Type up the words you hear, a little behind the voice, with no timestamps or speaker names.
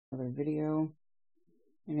Another video,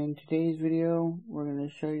 and in today's video we're going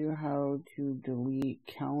to show you how to delete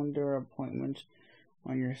calendar appointments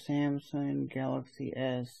on your Samsung Galaxy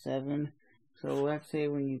S7. So let's say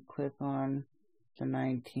when you click on the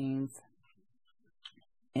 19th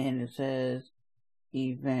and it says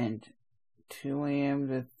event 2 a.m.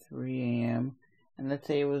 to 3 a.m. and let's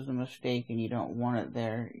say it was a mistake and you don't want it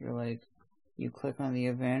there. You click on the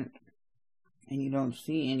event and you don't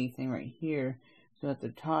see anything right here. So at the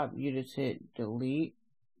top, you just hit delete,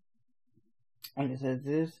 and it says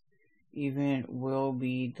this event will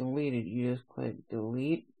be deleted. You just click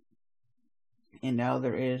delete, and now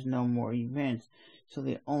there is no more events. So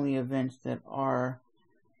the only events that are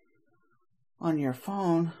on your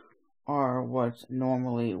phone are what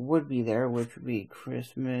normally would be there, which would be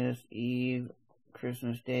Christmas Eve,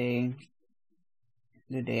 Christmas Day,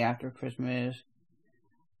 the day after Christmas,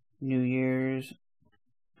 New Year's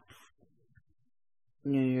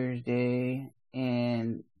Day,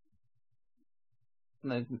 and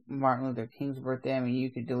like Martin Luther King's birthday. I mean, you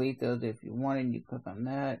could delete those if you wanted. You click on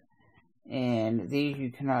that, and these you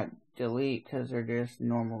cannot delete because they're just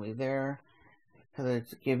normally there, because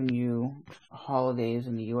it's giving you holidays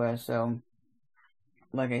in the US. So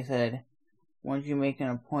like I said, once you make an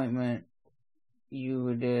appointment, you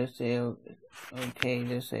would just say okay,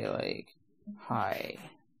 just say like hi,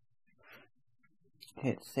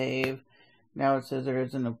 hit save. Now it says there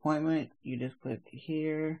is an appointment. You just click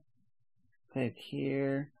here, and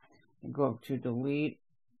go up to delete,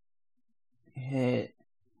 hit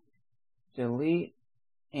delete,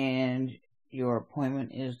 and your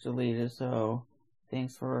appointment is deleted. So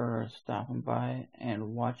thanks for stopping by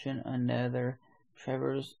and watching another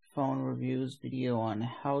Trevor's Phone Reviews video on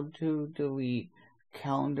how to delete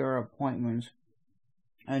calendar appointments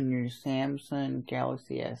on your Samsung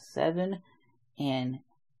Galaxy S7 and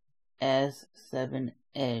S7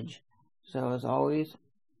 Edge. So as always,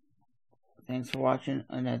 thanks for watching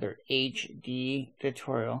another HD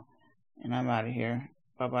tutorial, and I'm out of here.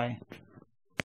 Bye bye.